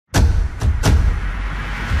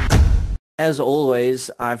as always,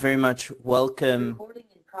 I very much welcome. Recording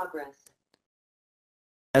in progress.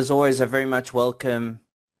 As always, I very much welcome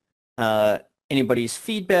anybody's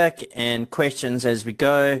feedback and questions as we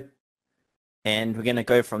go, and we're going to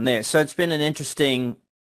go from there. So it's been an interesting.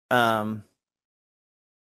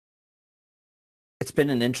 It's been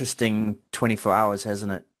an interesting 24 hours,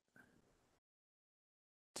 hasn't it?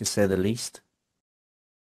 To say the least.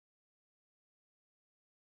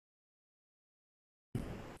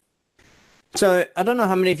 So I don't know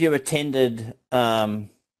how many of you attended, I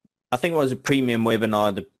think it was a premium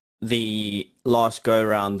webinar, the last go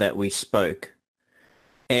around that we spoke.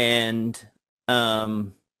 And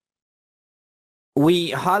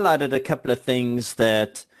we highlighted a couple of things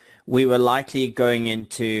that we were likely going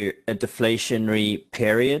into a deflationary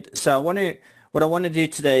period. So what I want to do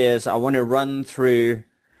today is I want to run through,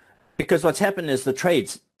 because what's happened is the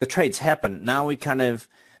trades happen. Now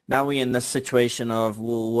we're in this situation of,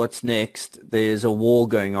 well, what's next? There's a war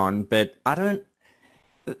going on, but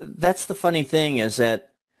that's the funny thing, is that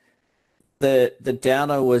the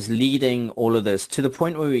data was leading all of this to the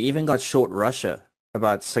point where we even got short Russia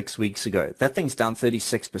about 6 weeks ago. That thing's down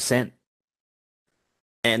 36%.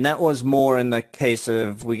 And that was more in the case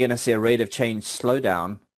of we're going to see a rate of change slow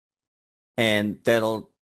down, and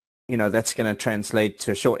that's going to translate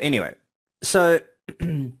to a short. Anyway, so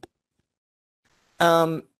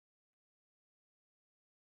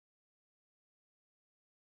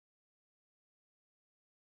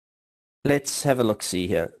let's have a look-see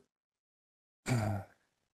here.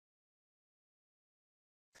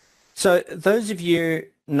 So those of you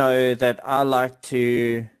know that I like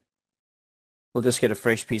to, we'll just get a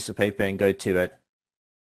fresh piece of paper and go to it.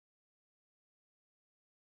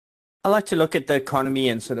 I like to look at the economy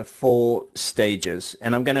in sort of 4 stages,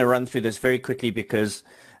 and I'm going to run through this very quickly because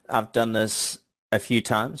I've done this a few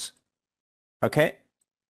times. Okay,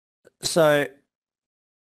 so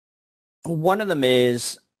one of them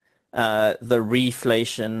is the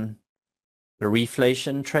reflation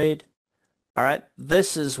trade. All right,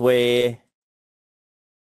 this is where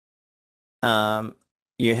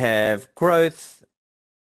you have growth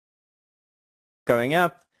going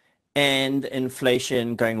up and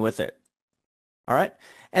inflation going with it. All right,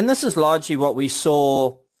 and this is largely what we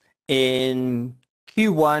saw in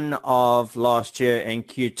Q1 of last year and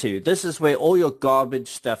Q2. This is where all your garbage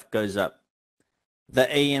stuff goes up. The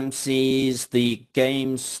AMCs, the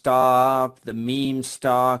GameStop, the meme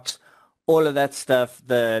stocks, all of that stuff,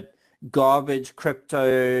 the garbage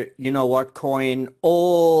crypto, you know what coin,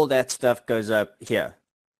 all that stuff goes up here.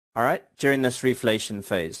 All right, during this reflation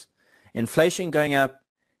phase. Inflation going up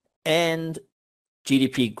and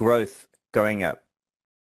GDP growth going up.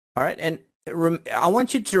 All right, and I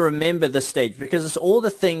want you to remember this stage, because it's all the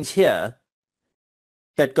things here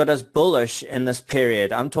that got us bullish in this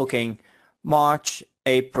period. I'm talking March,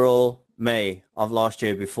 April, May of last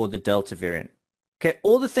year before the Delta variant. Okay,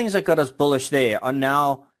 all the things that got us bullish there are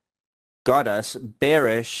now got us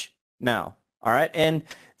bearish now. All right, and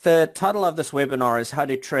the title of this webinar is how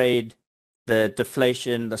to trade the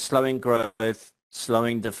deflation, the slowing growth,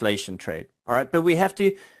 slowing deflation trade. All right, but we have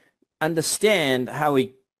to understand how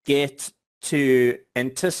we get to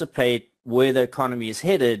anticipate where the economy is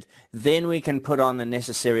headed. Then we can put on the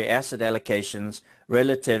necessary asset allocations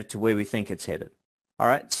relative to where we think it's headed. All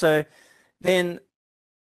right, so then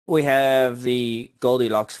we have the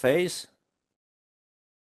Goldilocks phase.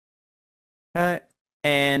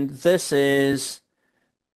 And this is,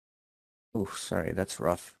 oh, sorry, that's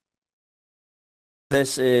rough.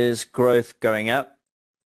 This is growth going up.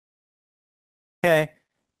 Okay,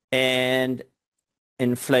 and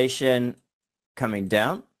inflation coming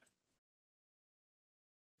down.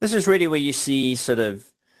 This is really where you see sort of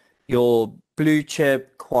your blue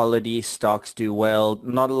chip quality stocks do well.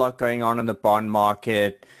 Not a lot going on in the bond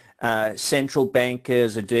market. Central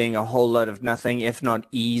bankers are doing a whole lot of nothing, if not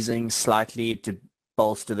easing slightly to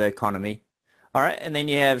bolster the economy. All right, and then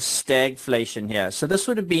you have stagflation here. So this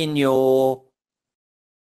would have been your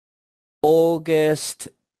August,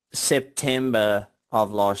 September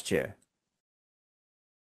of last year.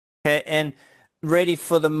 Okay, and really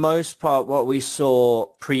for the most part what we saw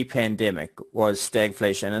pre-pandemic was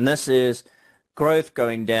stagflation, and this is growth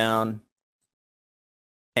going down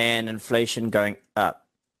and inflation going up.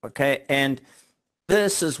 Okay, and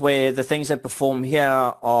this is where the things that perform here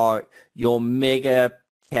are your mega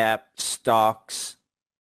cap stocks,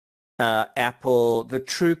 Apple, the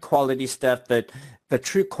true quality stuff, that the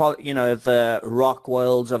true quality, you know, the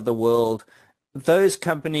Rockwells of the world, those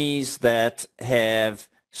companies that have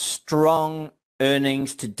strong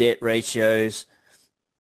earnings to debt ratios,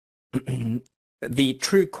 the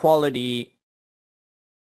true quality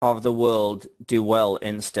of the world do well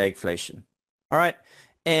in stagflation. All right.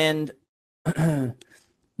 And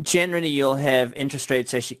generally you'll have interest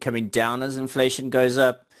rates actually coming down as inflation goes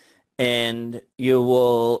up, and you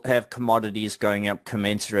will have commodities going up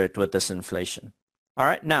commensurate with this inflation. All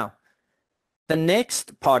right. Now, the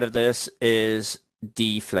next part of this is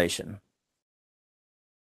deflation.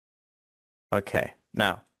 Okay.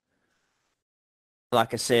 Now,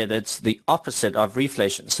 like I said, it's the opposite of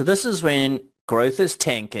reflation. So this is when growth is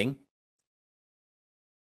tanking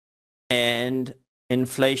and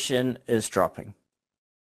inflation is dropping.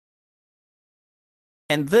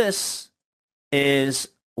 And this is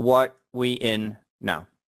what we in now,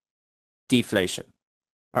 deflation.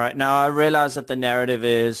 All right, now I realize that the narrative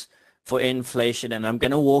is for inflation, and I'm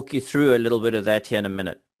going to walk you through a little bit of that here in a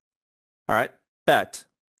minute. All right, but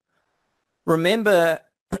remember,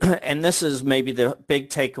 and this is maybe the big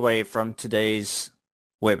takeaway from today's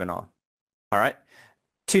webinar. All right,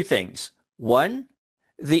 two things. One,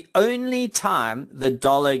 the only time the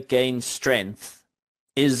dollar gains strength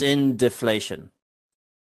is in deflation.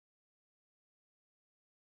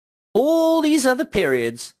 All these other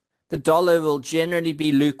periods, the dollar will generally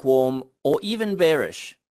be lukewarm or even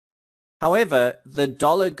bearish. However, the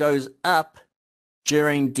dollar goes up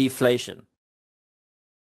during deflation.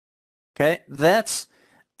 Okay, that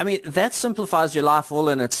simplifies your life all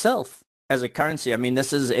in itself as a currency. I mean,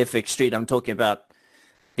 this is FX Street. I'm talking about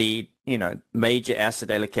the, major asset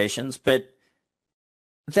allocations, but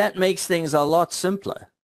that makes things a lot simpler.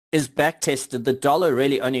 Is back-tested, the dollar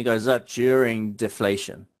really only goes up during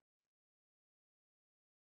deflation,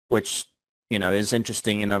 which, is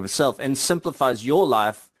interesting in of itself and simplifies your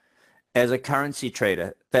life as a currency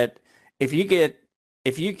trader. That if you get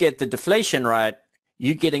the deflation right,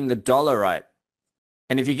 you're getting the dollar right.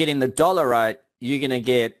 And if you're getting the dollar right, you're going to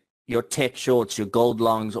get your tech shorts, your gold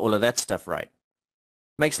longs, all of that stuff right.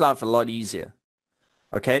 Makes life a lot easier.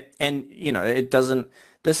 Okay? And,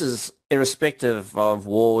 this is irrespective of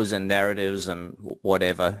wars and narratives and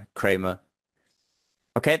whatever, Kramer.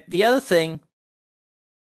 Okay? The other thing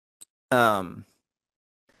I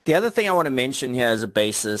want to mention here as a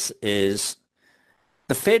basis is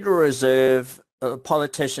the Federal Reserve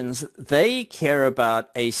politicians, they care about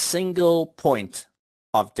a single point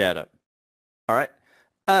of data. All right.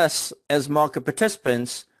 Us as market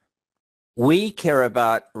participants, we care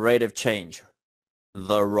about rate of change,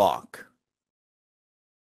 the rock.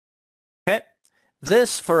 Okay.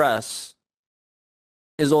 This for us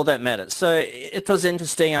is all that matters. So it was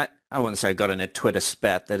interesting. I wouldn't say I got in a Twitter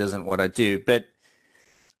spat. That isn't what I do. But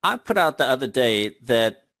I put out the other day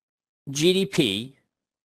that GDP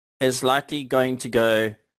is likely going to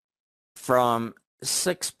go from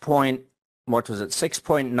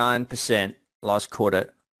 6.9% last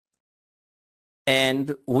quarter,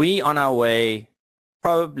 and we on our way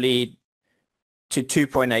probably to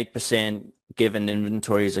 2.8% given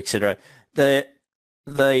inventories, etc. The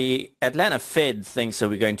Atlanta Fed thinks that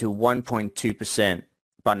we're going to 1.2%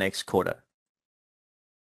 by next quarter.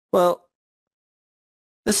 Well,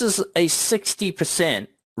 this is a 60%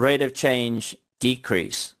 rate of change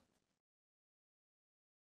decrease.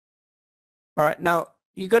 All right, now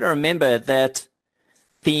you got to remember that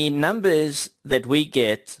the numbers that we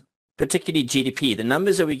get, particularly GDP, the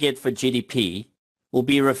numbers that we get for GDP will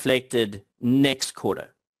be reflected next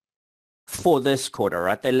quarter for this quarter,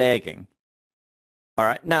 right? They're lagging. All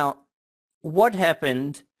right, now what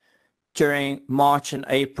happened during March and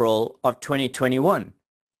April of 2021?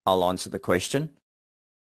 I'll answer the question.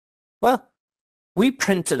 Well, we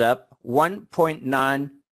printed up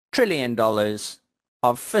 $1.9 trillion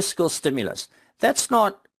of fiscal stimulus. That's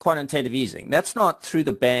not quantitative easing. That's not through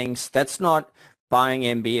the banks. That's not buying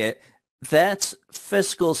MBA. That's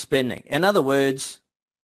fiscal spending. In other words,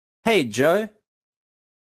 hey, Joe.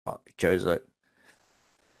 Oh, Joe's like,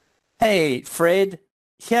 hey, Fred,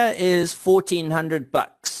 here is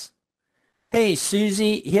 $1,400. Hey,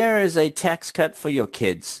 Susie, here is a tax cut for your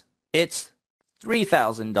kids. It's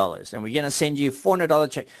 $3,000, and we're going to send you $400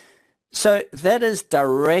 check. So that is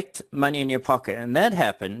direct money in your pocket, and that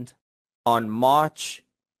happened on March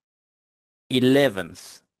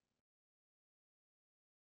 11th.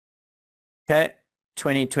 Okay,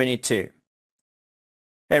 2022.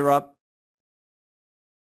 Hey, Rob.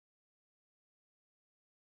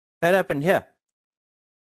 That happened here.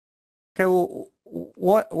 Okay, well,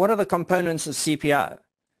 what are the components of CPI?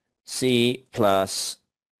 C plus,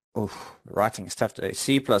 writing is tough today.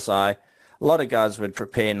 C plus I. A lot of guys would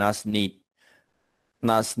prepare nice, neat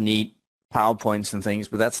PowerPoints and things,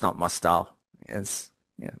 but that's not my style. It's,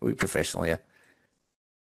 we're professional here.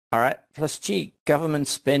 All right, plus G, government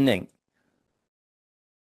spending.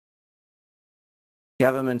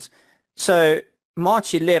 governments. So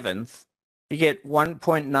March 11th, you get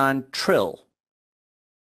 1.9 trill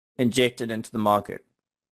injected into the market.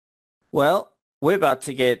 Well, we're about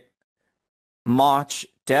to get March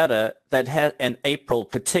data that has, and April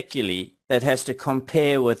particularly, that has to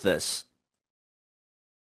compare with this.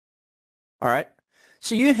 All right.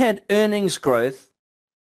 So you had earnings growth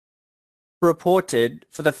reported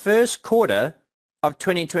for the first quarter of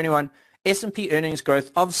 2021, S&P earnings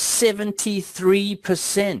growth of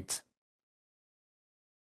 73%.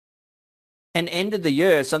 And ended the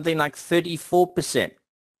year something like 34%.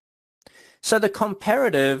 So the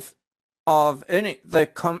comparative of earning, the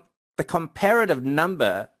comparative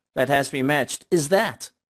number that has to be matched is that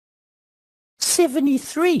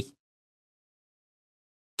 73.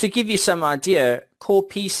 To give you some idea, core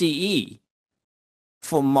PCE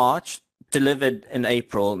for March delivered in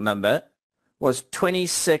April number was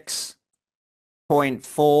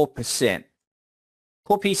 26.4%.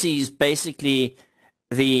 Core PCE is basically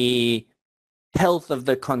the health of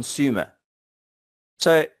the consumer.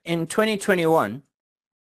 So in 2021,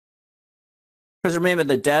 because remember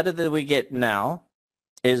the data that we get now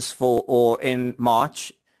is for, or in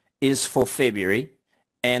March, is for February,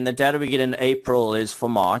 and the data we get in April is for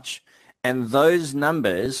March, and those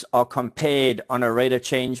numbers are compared on a rate of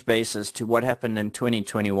change basis to what happened in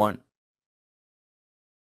 2021.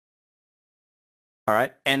 All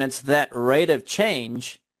right, and it's that rate of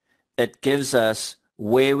change that gives us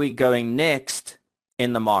where we're going next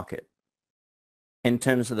in the market in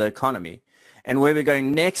terms of the economy. And where we're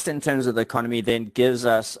going next in terms of the economy then gives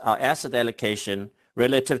us our asset allocation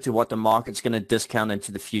relative to what the market's going to discount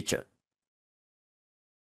into the future.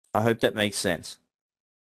 I hope that makes sense.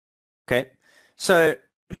 Okay, so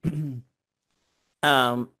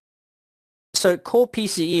so core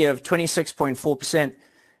PCE of 26.4%.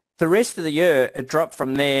 The rest of the year it dropped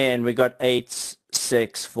from there, and we got 8,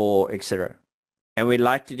 6, 4, etc. And we're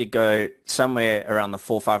likely to go somewhere around the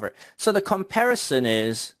 4, 5 rate. So the comparison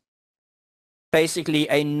is basically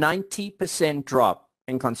a 90% drop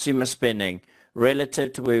in consumer spending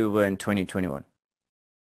relative to where we were in 2021.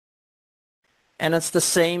 And it's the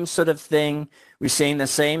same sort of thing. We're seeing the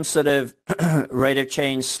same sort of rate of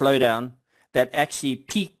change slowdown that actually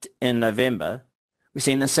peaked in November. We're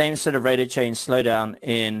seeing the same sort of rate of change slowdown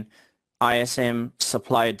in ISM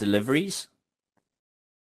supply deliveries.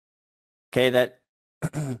 Okay, that,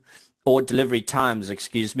 or delivery times,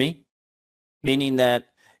 excuse me, meaning that,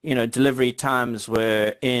 you know, delivery times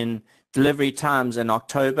in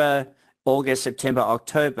October, August, September,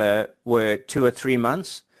 October were 2 or 3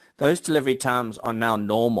 months. Those delivery times are now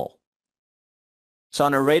normal. So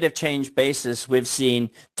on a rate of change basis, we've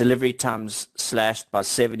seen delivery times slashed by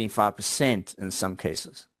 75% in some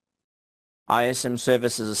cases. ISM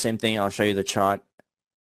services, the same thing. I'll show you the chart.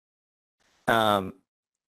 ISM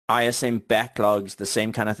backlogs, the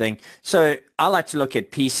same kind of thing. So I like to look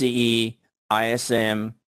at PCE,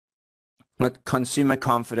 ISM, consumer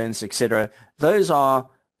confidence, etc. Those are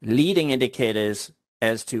leading indicators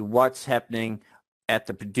as to what's happening at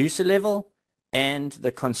the producer level and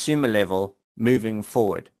the consumer level moving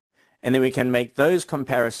forward. And then we can make those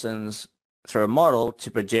comparisons through a model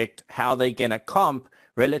to project how they're going to comp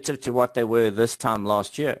relative to what they were this time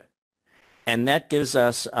last year. And that gives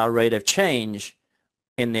us our rate of change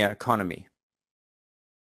in their economy.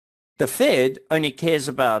 The Fed only cares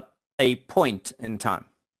about a point in time.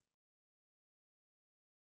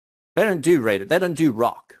 They don't do rate, they don't do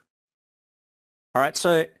rock. All right,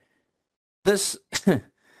 so this,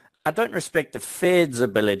 I don't respect the Fed's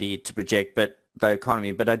ability to project the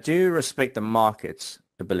economy, but I do respect the market's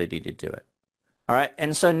ability to do it. All right,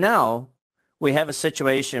 and so now we have a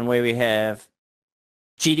situation where we have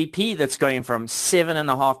GDP that's going from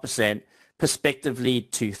 7.5% prospectively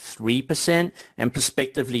to 3% and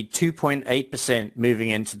prospectively 2.8% moving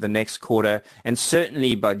into the next quarter and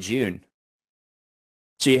certainly by June.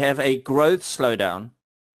 So you have a growth slowdown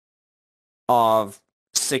of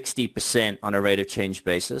 60% on a rate of change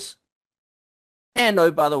basis. And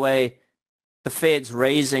oh, by the way, the Fed's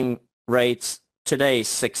raising rates today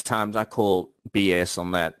 6 times. I call BS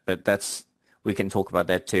on that, but we can talk about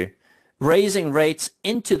that too. Raising rates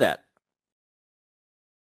into that.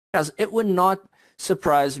 Because it would not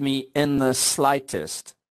surprise me in the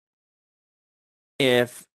slightest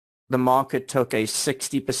if the market took a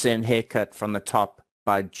 60% haircut from the top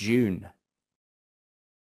by June.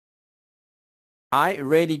 I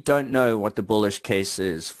really don't know what the bullish case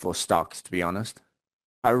is for stocks, to be honest.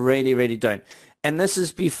 I really, really don't. And this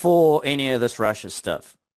is before any of this Russia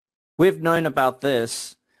stuff. We've known about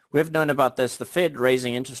this. The Fed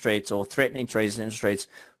raising interest rates or threatening to raise interest rates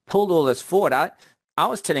pulled all this forward. I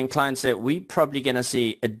was telling clients that we're probably going to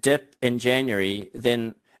see a dip in January,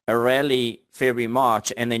 then a rally February,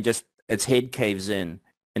 March, and then just its head caves in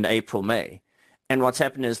April, May. And what's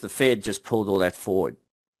happened is the Fed just pulled all that forward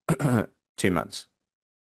 2 months.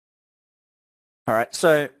 All right,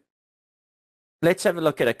 so let's have a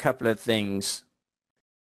look at a couple of things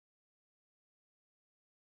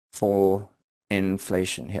for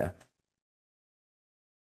inflation here.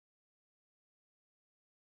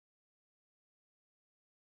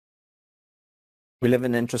 We live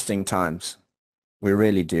in interesting times. We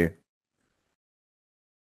really do.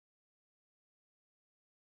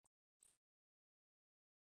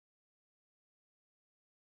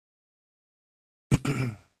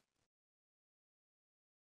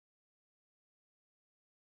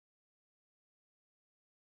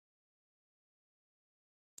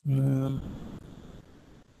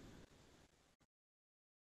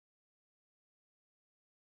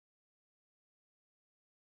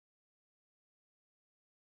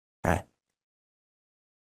 Okay.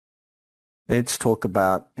 Let's talk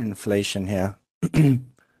about inflation here.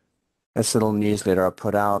 This little newsletter I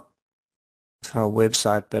put out to our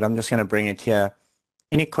website, but I'm just going to bring it here.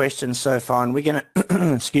 Any questions so far? And we're going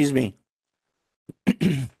to, excuse me,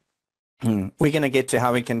 we're going to get to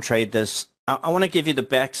how we can trade this. I want to give you the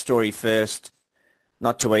backstory first,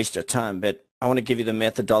 not to waste your time, but I want to give you the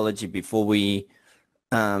methodology before we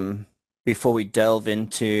delve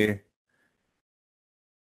into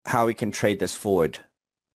how we can trade this forward.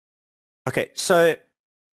 Okay, so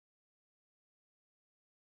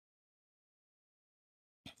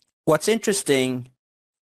what's interesting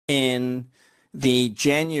in the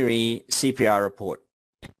January CPI report,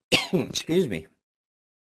 excuse me,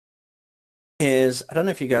 is, I don't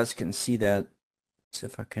know if you guys can see that. See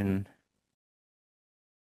if I can.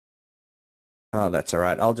 Oh, that's all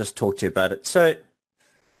right. I'll just talk to you about it. So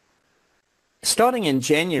starting in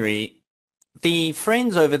January, the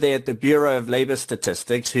friends over there at the Bureau of Labor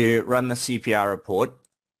Statistics who run the CPI report,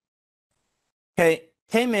 okay,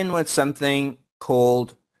 came in with something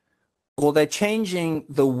called, well, they're changing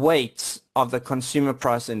the weights of the consumer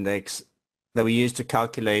price index that we use to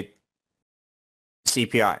calculate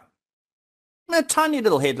CPI. A tiny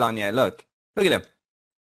little headline here. Look at him.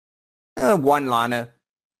 A one-liner.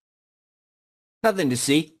 Nothing to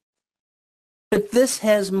see. But this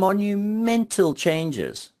has monumental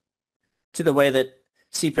changes to the way that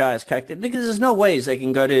CPI is calculated, because there's no ways they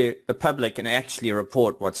can go to the public and actually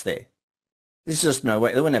report what's there. There's just no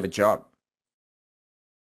way. They wouldn't have a job.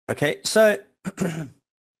 Okay, so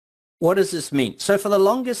what does this mean? So for the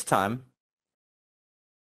longest time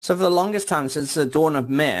since the dawn of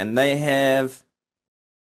man, they have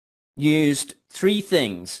used three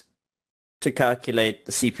things to calculate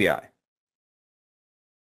the CPI.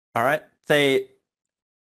 All right, they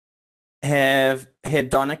have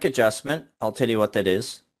hedonic adjustment. I'll tell you what that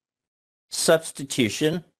is.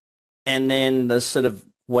 Substitution, and then the sort of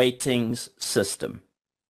weightings system.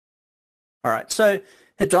 All right, so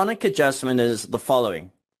hedonic adjustment is the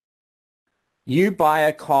following. You buy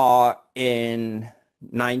a car in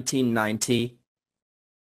 1990,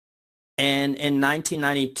 and in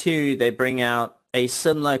 1992 they bring out a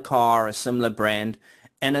similar car, a similar brand,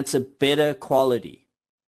 and it's a better quality.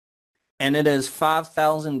 And it is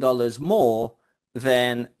 $5,000 more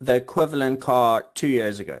than the equivalent car 2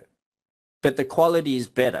 years ago. But the quality is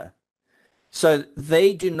better. So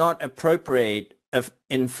they do not appropriate an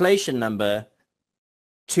inflation number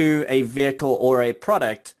to a vehicle or a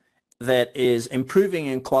product that is improving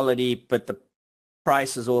in quality, but the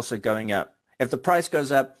price is also going up. If the price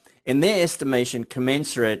goes up, in their estimation,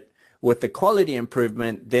 commensurate with the quality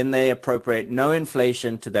improvement, then they appropriate no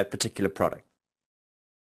inflation to that particular product.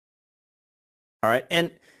 All right, and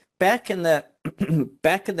back in the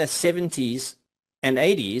 70s and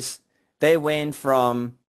 80s, they went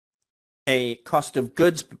from a cost of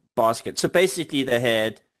goods basket. So basically, they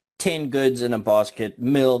had 10 goods in a basket: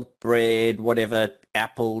 milk, bread, whatever,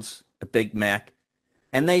 apples, a Big Mac,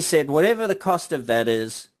 and they said whatever the cost of that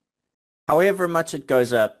is, however much it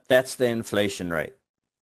goes up, that's the inflation rate.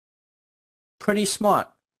 Pretty smart,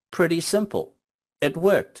 pretty simple. It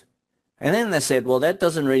worked. And then they said, well, that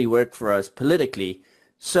doesn't really work for us politically,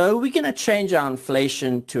 so we're going to change our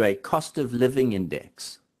inflation to a cost of living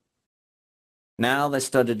index. Now they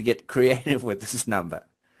started to get creative with this number.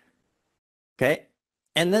 Okay?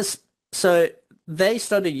 And so they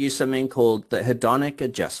started to use something called the hedonic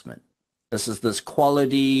adjustment. This is this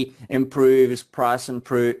quality improves, price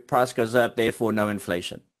goes up, therefore no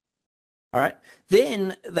inflation. All right?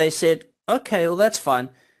 Then they said, okay, well, that's fine,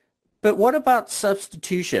 but what about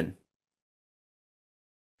substitution?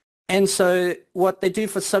 And so what they do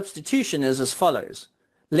for substitution is as follows.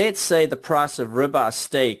 let's say the price of ribeye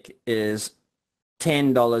steak is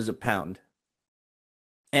 $10 a pound,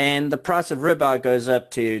 and the price of ribeye goes up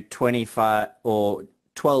to 25 or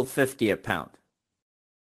 $12.50 a pound.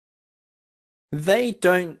 They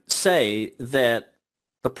don't say that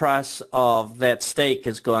the price of that steak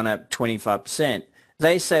has gone up 25%.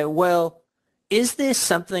 They say, well, is there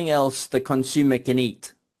something else the consumer can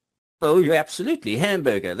eat? Oh, absolutely.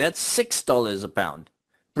 Hamburger, that's $6 a pound.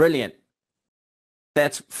 Brilliant.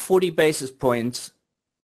 That's 40 basis points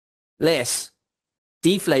less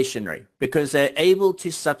deflationary because they're able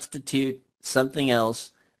to substitute something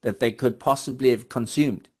else that they could possibly have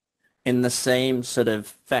consumed in the same sort of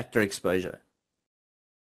factor exposure.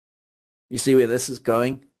 You see where this is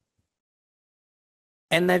going?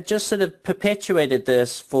 And they've just sort of perpetuated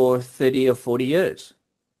this for 30 or 40 years.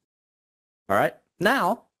 All right.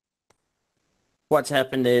 Now, what's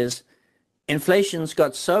happened is inflation's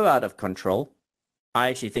got so out of control. I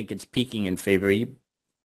actually think it's peaking in February,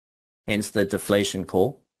 hence the deflation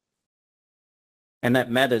call. And that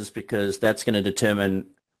matters because that's going to determine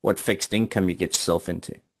what fixed income you get yourself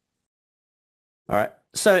into. All right.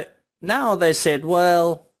 So now they said,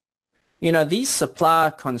 well, you know, these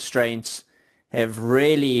supply constraints have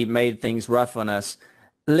really made things rough on us.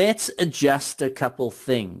 Let's adjust a couple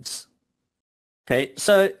things. Okay,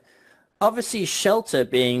 so obviously shelter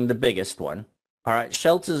being the biggest one. All right,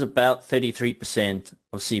 shelter is about 33%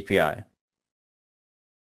 of CPI.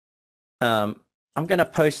 I'm going to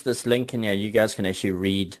post this link in here. You guys can actually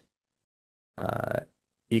read. I'll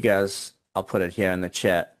put it here in the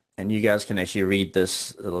chat, and you guys can actually read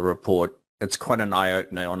this little report. It's quite an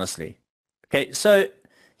eye-opener, honestly. Okay, so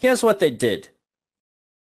here's what they did.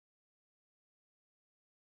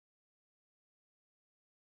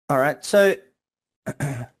 All right, so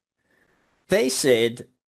they said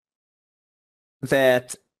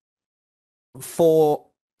that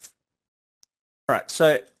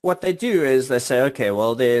so what they do is they say, okay,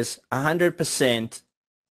 well, there's 100%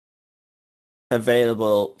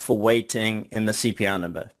 available for weighting in the CPI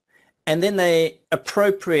number. And then they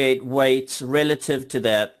appropriate weights relative to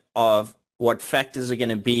that of what factors are going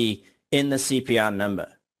to be in the CPI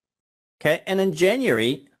number. Okay, and in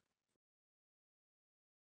January,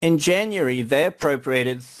 they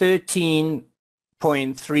appropriated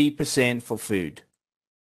 13.3% for food.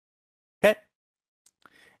 Okay,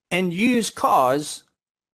 and used cars,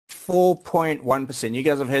 4.1%. You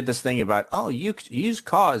guys have heard this thing about, oh, used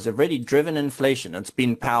cars have already driven inflation. It's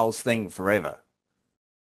been Powell's thing forever.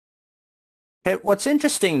 Okay, what's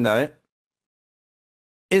interesting though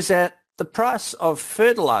is that the price of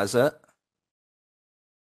fertilizer,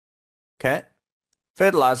 okay,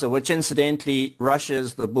 fertilizer, which incidentally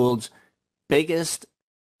Russia's the world's biggest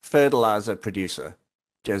fertilizer producer,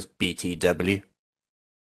 just BTW.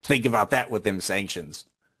 Think about that with them sanctions.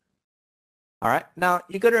 All right, now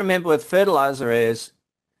you got to remember with fertilizer is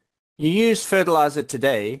you use fertilizer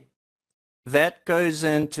today, that goes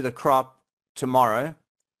into the crop tomorrow.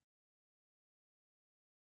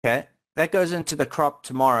 Okay, that goes into the crop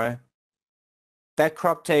tomorrow. That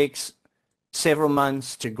crop takes several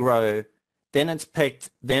months to grow. Then it's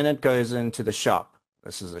picked, then it goes into the shop.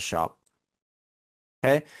 This is a shop.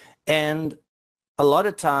 Okay, and a lot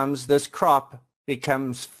of times this crop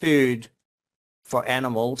becomes food for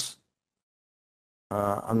animals.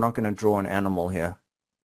 I'm not going to draw an animal here.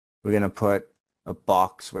 We're going to put a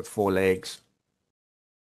box with 4 legs.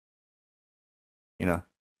 You know,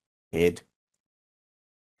 head.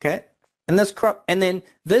 Okay, and this crop, and then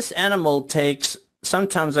this animal takes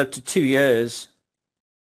sometimes up to 2 years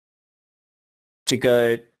to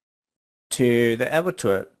go to the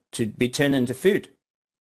abattoir to be turned into food.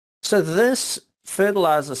 So this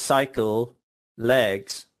fertilizer cycle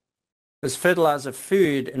lags. This fertilizer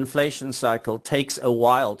food inflation cycle takes a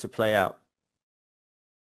while to play out.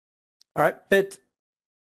 All right, but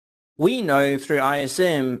we know through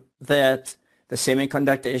ISM that the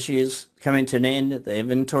semiconductor issue is coming to an end, the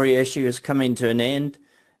inventory issue is coming to an end,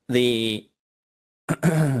 the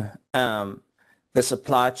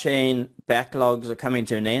supply chain backlogs are coming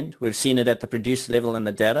to an end. We've seen it at the producer level in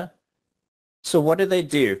the data. So what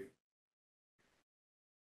do?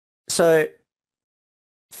 So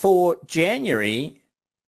for January,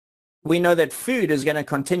 we know that food is going to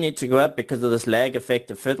continue to go up because of this lag effect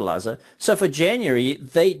of fertilizer. So for January,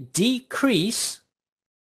 they decrease.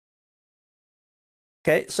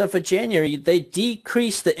 Okay, so for January, they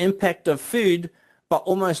decrease the impact of food by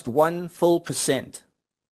almost 1 full percent.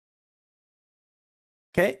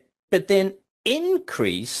 Okay, but then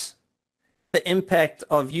increase the impact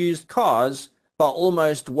of used cars by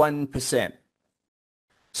almost 1%.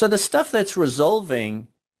 So the stuff that's resolving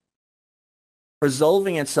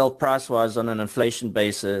resolving itself price-wise on an inflation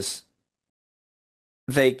basis,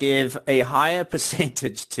 they give a higher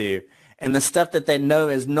percentage to, and the stuff that they know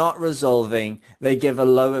is not resolving, they give a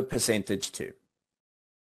lower percentage to.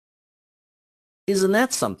 Isn't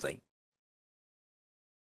that something?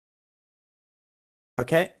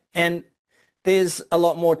 Okay, and there's a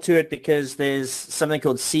lot more to it because there's something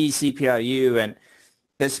called CPIU, and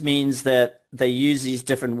this means that they use these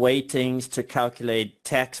different weightings to calculate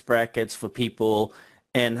tax brackets for people,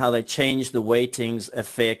 and how they change the weightings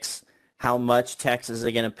affects how much taxes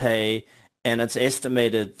they're going to pay. And it's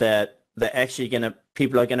estimated that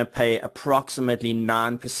people are going to pay approximately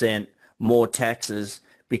 9% more taxes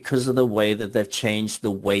because of the way that they've changed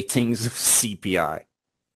the weightings of CPI.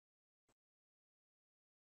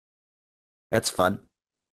 That's fun.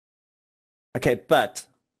 Okay, but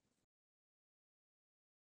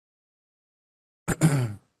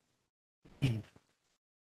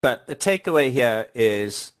but the takeaway here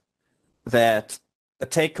is that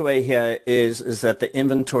the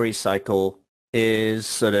inventory cycle is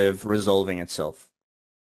sort of resolving itself.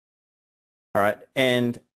 All right,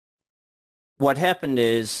 and what happened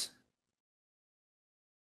is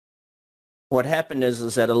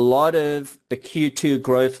that a lot of the Q2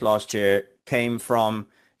 growth last year came from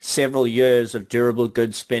several years of durable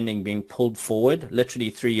goods spending being pulled forward, literally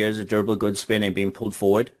 3 years of durable goods spending being pulled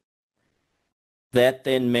forward. That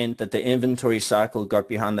then meant that the inventory cycle got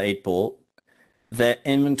behind the 8 ball. That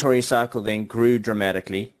inventory cycle then grew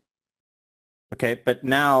dramatically. Okay, but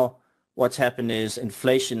now what's happened is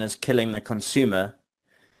inflation is killing the consumer.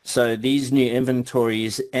 So these new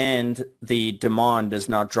inventories and the demand is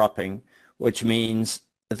now dropping, which means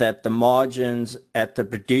that the margins at the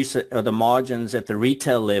producer or the margins at the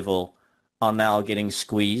retail level are now getting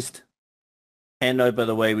squeezed. And oh, by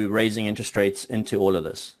the way, we're raising interest rates into all of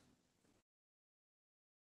this.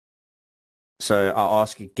 So I'll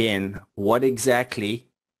ask again, what exactly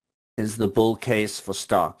is the bull case for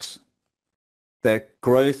stocks? The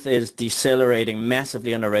growth is decelerating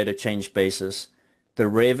massively on a rate of change basis. The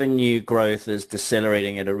revenue growth is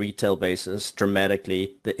decelerating at a retail basis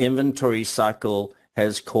dramatically. The inventory cycle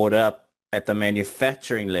has caught up at the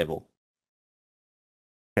manufacturing level.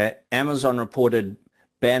 Okay. Amazon reported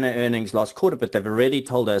banner earnings last quarter, but they've already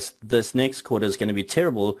told us this next quarter is going to be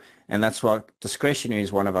terrible, and that's why discretionary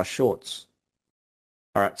is one of our shorts.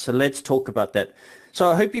 All right, so let's talk about that. So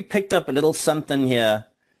I hope you picked up a little something here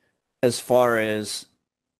as far as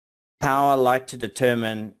how I like to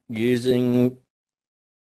determine using,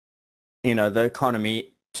 the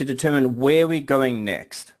economy to determine where we're going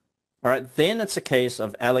next. All right, then it's a case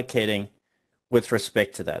of allocating with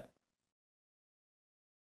respect to that.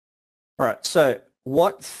 All right, so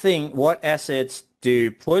what assets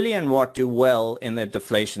do poorly and what do well in the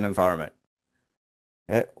deflation environment?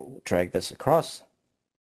 Okay, we'll drag this across.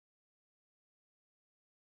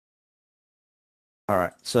 All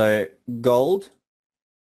right, so gold,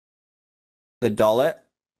 the dollar,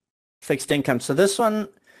 fixed income. So this one,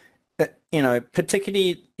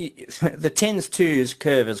 particularly the 10s 2s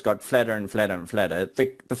curve has got flatter and flatter and flatter.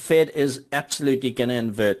 The Fed is absolutely going to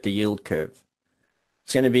invert the yield curve.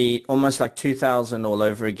 It's going to be almost like 2000 all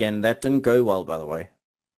over again. That didn't go well, by the way.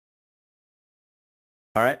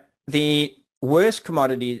 All right, the worst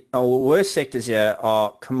commodity or worst sectors here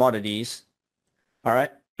are commodities. All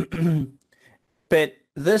right. But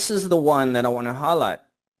this is the one that I want to highlight,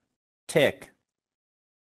 tech.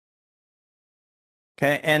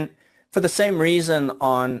 Okay, and for the same reason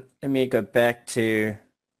let me go back to,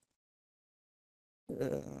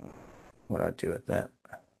 what do I do with that?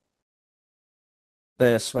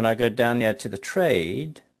 When I go down here to the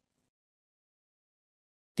trade,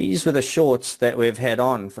 these were the shorts that we've had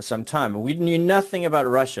on for some time. We knew nothing about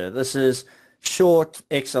Russia. This is short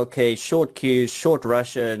XLK, short Qs, short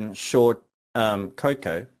Russia, and short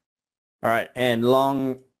cocoa, all right, and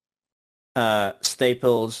long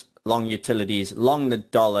staples, long utilities, long the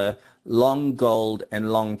dollar, long gold,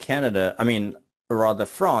 and long Canada. I mean, rather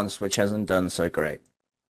France, which hasn't done so great.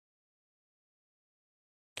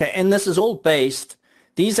 Okay, and this is all based,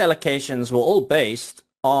 these allocations were all based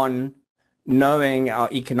on knowing our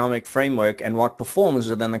economic framework and what performs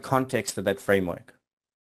within the context of that framework.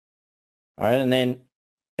 All right, and then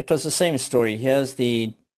it was the same story. Here's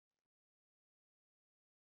the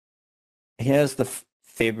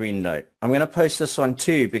February note. I'm going to post this one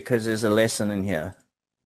too because there's a lesson in here.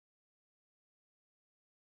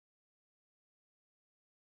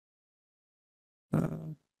 Okay,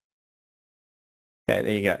 there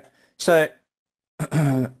you go. So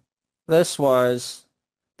this was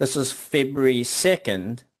February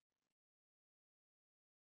 2nd,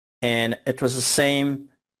 and it was the same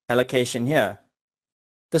allocation here.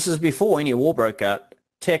 This is before any war broke out.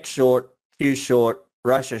 Tech short, Q short,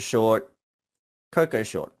 Russia short, cocoa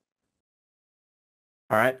short.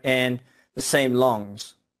 All right, and the same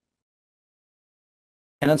longs.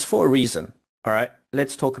 And it's for a reason. All right,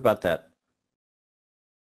 let's talk about that.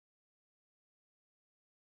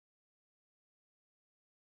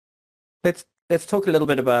 Let's talk a little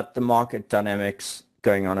bit about the market dynamics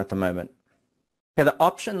going on at the moment. Okay, the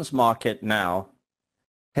options market now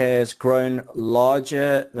has grown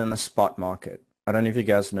larger than the spot market. I don't know if you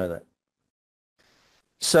guys know that.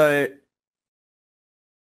 So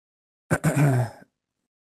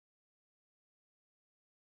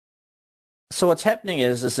so what's happening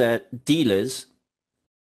is that dealers,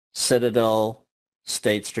 Citadel,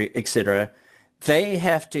 State Street, etc., they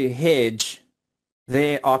have to hedge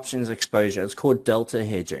their options exposure. It's called delta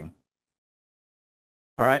hedging.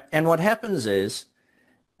 All right, and what happens is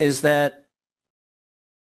that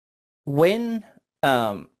when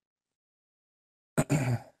we're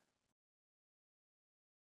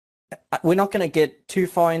not going to get too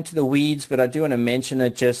far into the weeds, but I do want to mention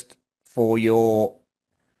it just for your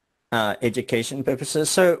education purposes.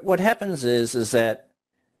 So what happens is that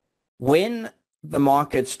when the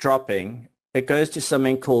market's dropping, it goes to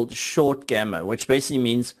something called short gamma, which basically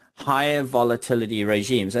means higher volatility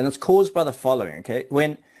regimes. And it's caused by the following, okay?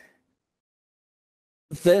 When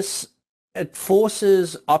it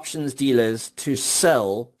forces options dealers to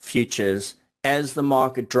sell futures as the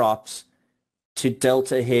market drops to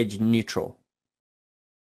delta hedge neutral.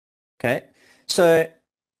 Okay, so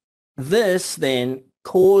this then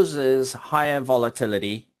causes higher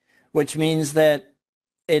volatility, which means that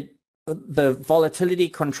the volatility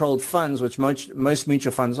controlled funds, which most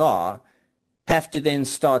mutual funds are, have to then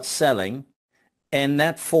start selling, and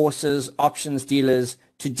that forces options dealers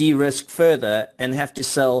to de-risk further and have to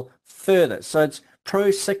sell further. So it's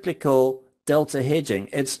pro-cyclical delta hedging.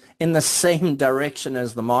 It's in the same direction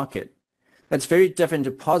as the market. It's very different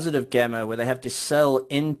to positive gamma, where they have to sell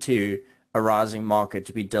into a rising market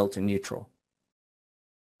to be delta neutral.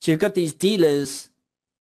 So you've got these dealers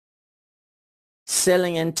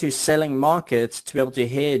selling into selling markets to be able to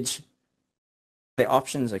hedge their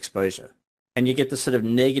options exposure. And you get this sort of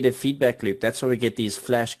negative feedback loop. That's why we get these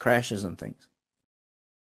flash crashes and things.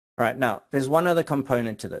 All right, now, there's one other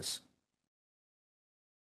component to this.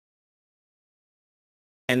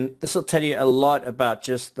 And this will tell you a lot about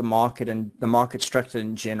just the market and the market structure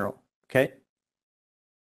in general, okay?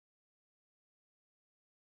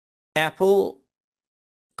 Apple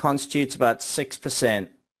constitutes about 6%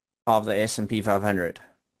 of the S&P 500.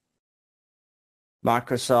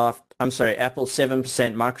 Apple 7%,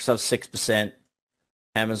 Microsoft 6%,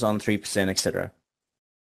 Amazon 3%, etc.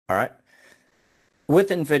 All right? With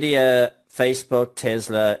NVIDIA, Facebook,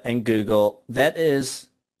 Tesla, and Google, that is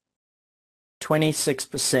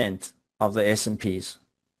 26% of the S&Ps.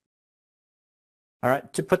 All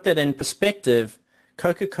right, to put that in perspective,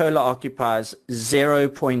 Coca-Cola occupies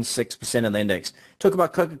 0.6% of the index. Talk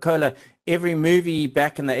about Coca-Cola, every movie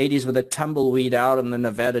back in the 80s with a tumbleweed out in the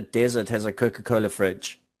Nevada desert has a Coca-Cola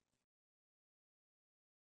fridge.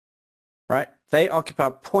 Right? They occupy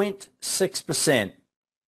 0.6%.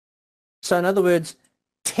 So in other words,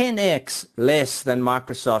 10x less than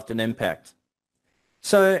Microsoft in impact.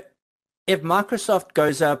 So if Microsoft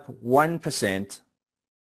goes up 1%,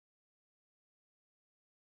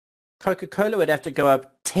 Coca-Cola would have to go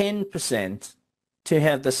up 10% to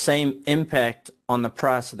have the same impact on the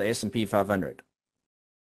price of the S&P 500.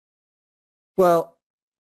 Well,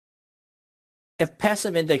 if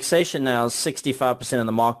passive indexation now is 65% of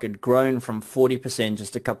the market, grown from 40%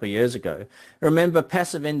 just a couple of years ago, remember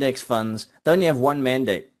passive index funds, they only have one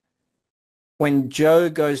mandate. When Joe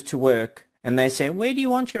goes to work and they say, where do you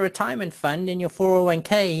want your retirement fund in your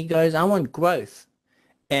 401k? He goes, I want growth.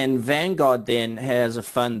 And Vanguard then has a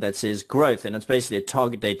fund that says growth, and it's basically a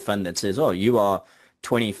target date fund that says, oh, you are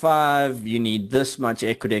 25, you need this much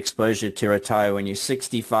equity exposure to retire when you're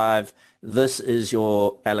 65, this is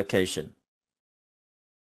your allocation.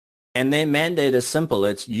 And their mandate is simple.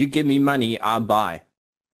 It's you give me money, I'll buy.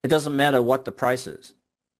 It doesn't matter what the price is.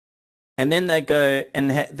 And then they go and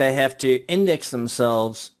they have to index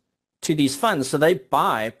themselves to these funds. So they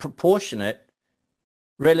buy proportionate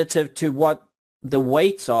relative to what the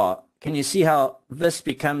weights are. Can you see how this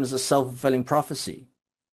becomes a self-fulfilling prophecy?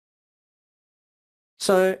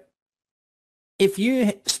 So if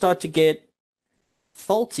you start to get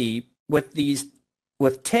faulty with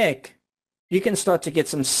tech, you can start to get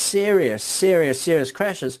some serious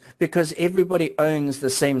crashes because everybody owns the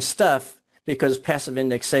same stuff because passive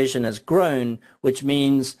indexation has grown, which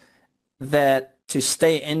means that to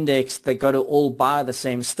stay indexed, they got to all buy the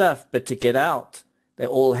same stuff, but to get out, They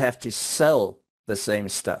all have to sell the same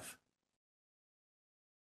stuff.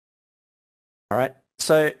 All right.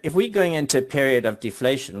 So if we're going into a period of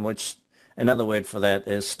deflation, which another word for that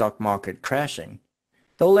is stock market crashing,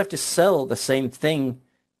 they all have to sell the same thing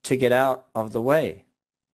to get out of the way.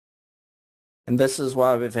 And this is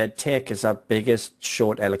why we've had tech as our biggest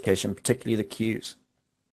short allocation, particularly the Qs.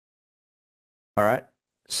 All right.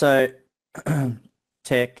 So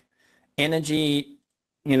tech, energy,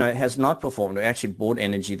 has not performed. We actually bought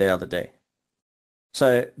energy the other day.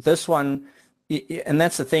 So this one, and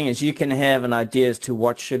that's the thing, is you can have an idea as to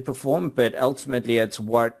what should perform, but ultimately it's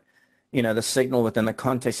what, the signal within the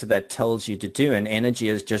context of that tells you to do. And energy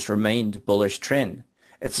has just remained bullish trend.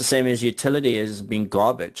 It's the same as utility has been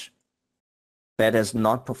garbage. That has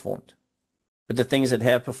not performed. But the things that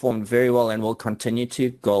have performed very well and will continue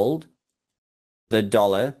to, gold, the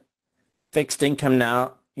dollar, fixed income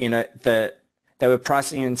now, they were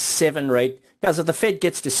pricing in 7 rate. Guys, if the Fed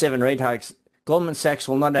gets to 7 rate hikes, Goldman Sachs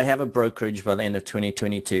will not have a brokerage by the end of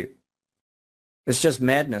 2022. It's just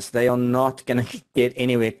madness. They are not going to get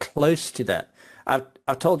anywhere close to that.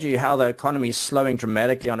 I've told you how the economy is slowing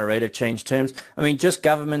dramatically on a rate of change terms. I mean, just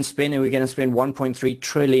government spending, we're going to spend 1.3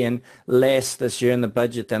 trillion less this year in the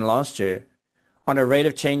budget than last year. On a rate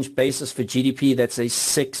of change basis for GDP, that's a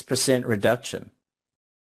 6% reduction.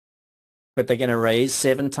 But they're going to raise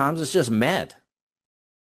 7 times. It's just mad.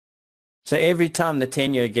 So every time the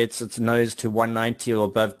 10-year gets its nose to 190 or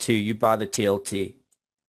above 2, you buy the TLT.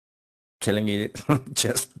 Telling you,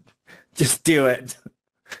 just do it.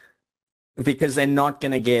 Because they're not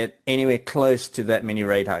going to get anywhere close to that many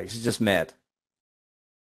rate hikes. It's just mad.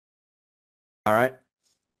 All right.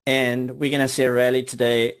 And we're going to see a rally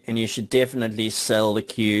today, and you should definitely sell the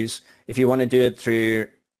Qs. If you want to do it through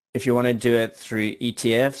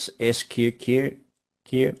ETFs,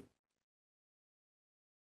 SQQQ.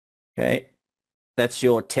 Okay. That's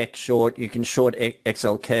your tech short. You can short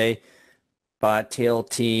XLK, buy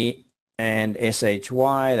TLT and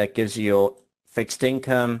SHY. That gives you your fixed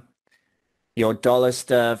income, your dollar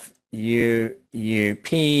stuff,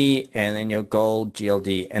 UUP, and then your gold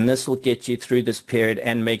GLD. And this will get you through this period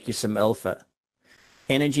and make you some alpha.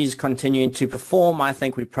 Energy is continuing to perform. I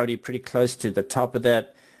think we're probably pretty close to the top of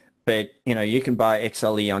that. But, you can buy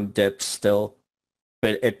XLE on dips still.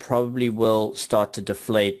 But it probably will start to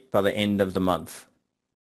deflate by the end of the month.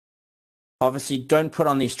 Obviously, don't put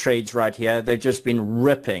on these trades right here. They've just been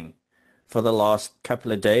ripping for the last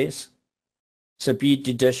couple of days. So be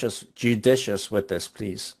judicious with this,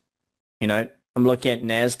 please. I'm looking at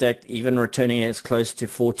NASDAQ even returning as close to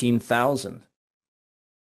 14,000.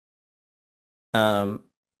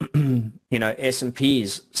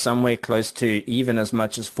 S&P's somewhere close to even as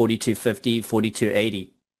much as 4250,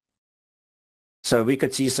 4280. So we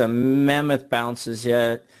could see some mammoth bounces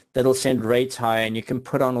here that'll send rates higher, and you can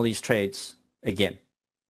put on all these trades again.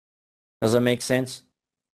 Does that make sense?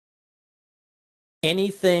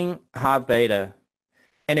 Anything high beta.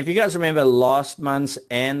 And if you guys remember last month's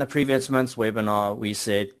and the previous month's webinar, we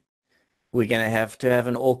said we're going to have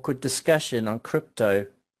an awkward discussion on crypto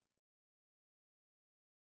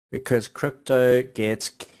because crypto gets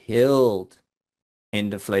killed in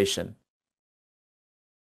deflation.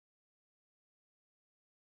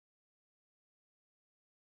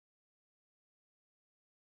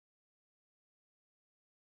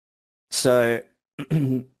 So,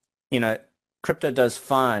 crypto does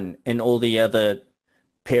fine in all the other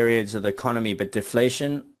periods of the economy, but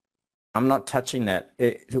deflation, I'm not touching that.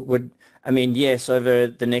 It would, yes, over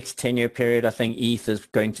the next 10-year period, I think ETH is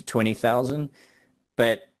going to 20,000,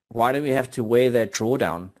 but why do we have to wear that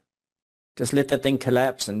drawdown? Just let that thing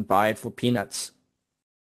collapse and buy it for peanuts.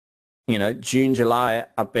 June, July,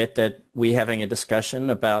 I bet that we're having a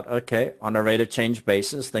discussion about, okay, on a rate of change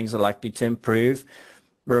basis, things are likely to improve.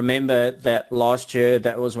 Remember that last year,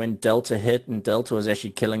 that was when Delta hit, and Delta was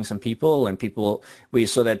actually killing some people, and we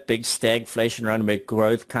saw that big stagflation run where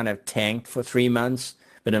growth kind of tanked for 3 months,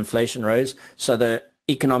 but inflation rose. So the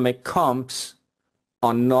economic comps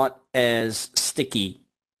are not as sticky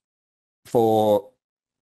for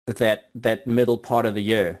that middle part of the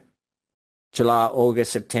year, July,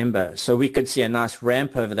 August, September. So we could see a nice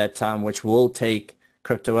ramp over that time, which will take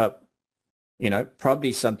crypto up,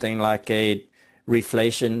 probably something like a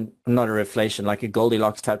reflation, not a reflation, like a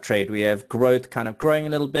Goldilocks type trade. We have growth kind of growing a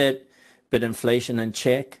little bit, but inflation in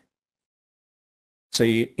check. So,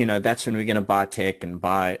 that's when we're going to buy tech and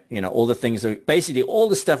buy, all the things that basically all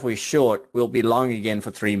the stuff we're short will be long again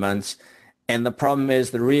for 3 months. And the problem is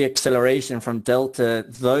the reacceleration from Delta,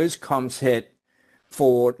 those comps hit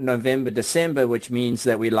for November, December, which means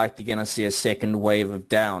that we're likely going to see a second wave of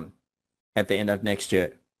down at the end of next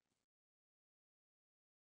year.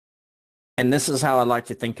 And this is how I like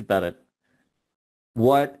to think about it.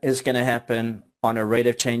 What is going to happen on a rate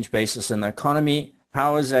of change basis in the economy?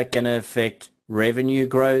 How is that going to affect revenue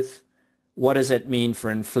growth? What does it mean for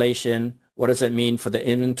inflation? What does it mean for the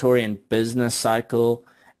inventory and business cycle?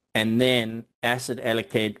 And then asset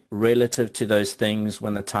allocate relative to those things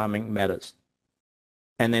when the timing matters.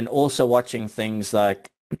 And then also watching things like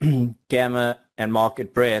gamma and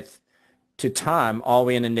market breadth to time. Are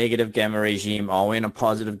we in a negative gamma regime? Are we in a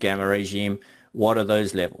positive gamma regime? What are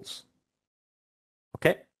those levels?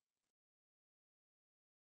 Okay.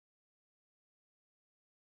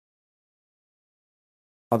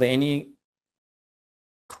 Are there any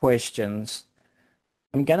questions?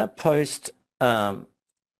 I'm going to post a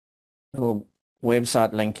little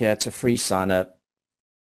website link here. It's a free sign up.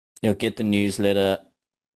 You'll get the newsletter.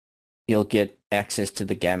 You'll get access to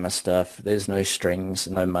the gamma stuff. There's no strings,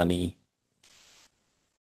 no money.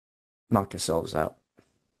 Knock yourselves out.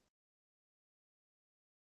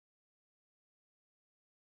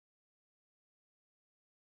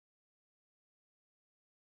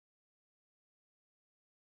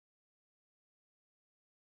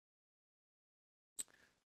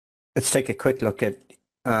 Let's take a quick look at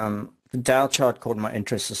the Dow chart. Caught my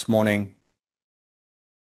interest this morning.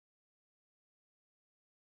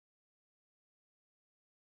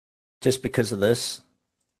 Just because of this.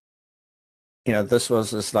 You know, this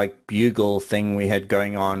was this like bugle thing we had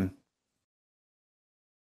going on.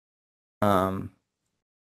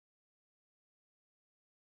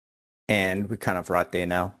 And we're kind of right there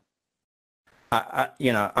now.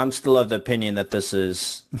 I'm still of the opinion that this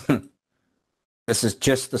is this is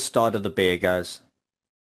just the start of the bear, guys.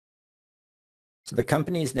 So the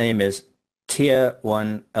company's name is Tier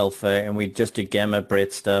 1 Alpha, and we just do gamma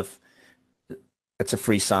breadth stuff. It's a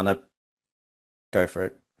free sign up. Go for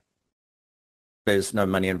it. There's no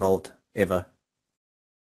money involved, ever.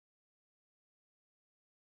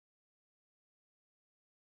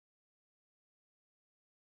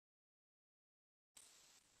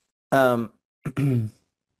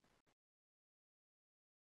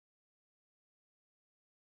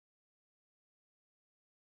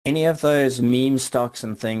 Any of those meme stocks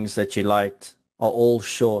and things that you liked are all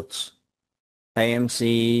shorts.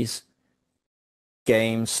 AMC's,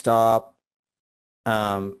 GameStop,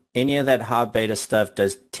 any of that high beta stuff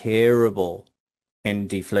does terrible in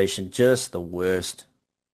deflation, just the worst.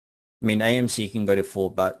 I mean, AMC can go to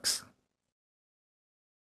 $4.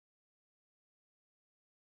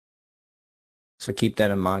 So keep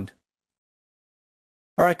that in mind.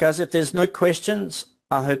 All right, guys, if there's no questions,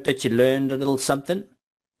 I hope that you learned a little something.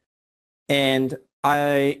 And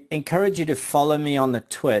I encourage you to follow me on the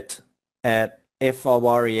twit at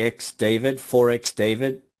FREX David, Forex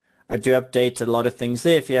David. I do update a lot of things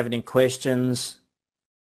there. If you have any questions,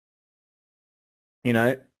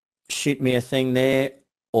 shoot me a thing there,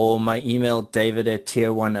 or my email,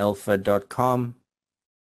 david@tier1alpha.com,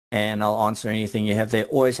 and I'll answer anything you have there.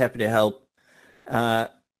 Always happy to help.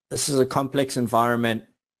 This is a complex environment,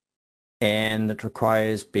 and it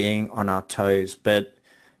requires being on our toes. But,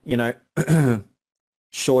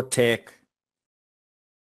 short tech,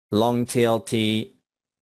 long TLT,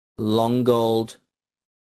 long gold,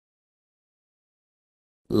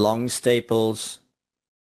 long staples,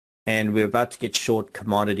 and we're about to get short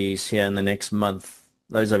commodities here in the next month.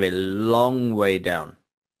 Those are a long way down.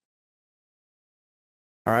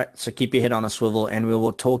 All right, so keep your head on a swivel, and we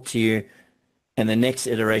will talk to you in the next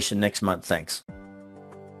iteration next month. Thanks.